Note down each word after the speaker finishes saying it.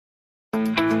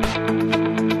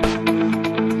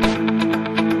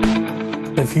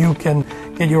If you can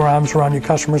get your arms around your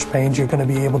customers' pains, you're going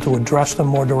to be able to address them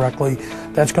more directly.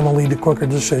 That's going to lead to quicker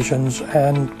decisions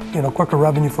and, quicker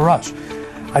revenue for us.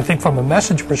 I think from a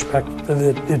message perspective,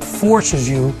 it forces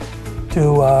you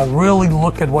to really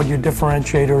look at what your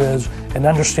differentiator is and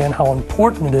understand how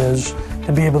important it is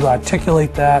to be able to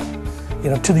articulate that,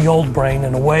 to the old brain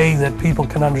in a way that people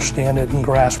can understand it and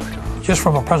grasp it. Just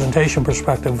from a presentation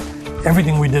perspective,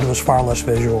 everything we did was far less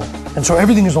visual, and so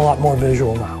everything is a lot more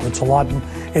visual now.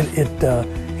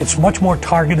 It's much more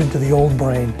targeted to the old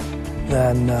brain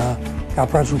than our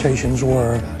presentations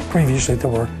were previously. That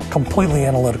were completely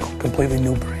analytical, completely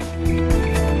new brain.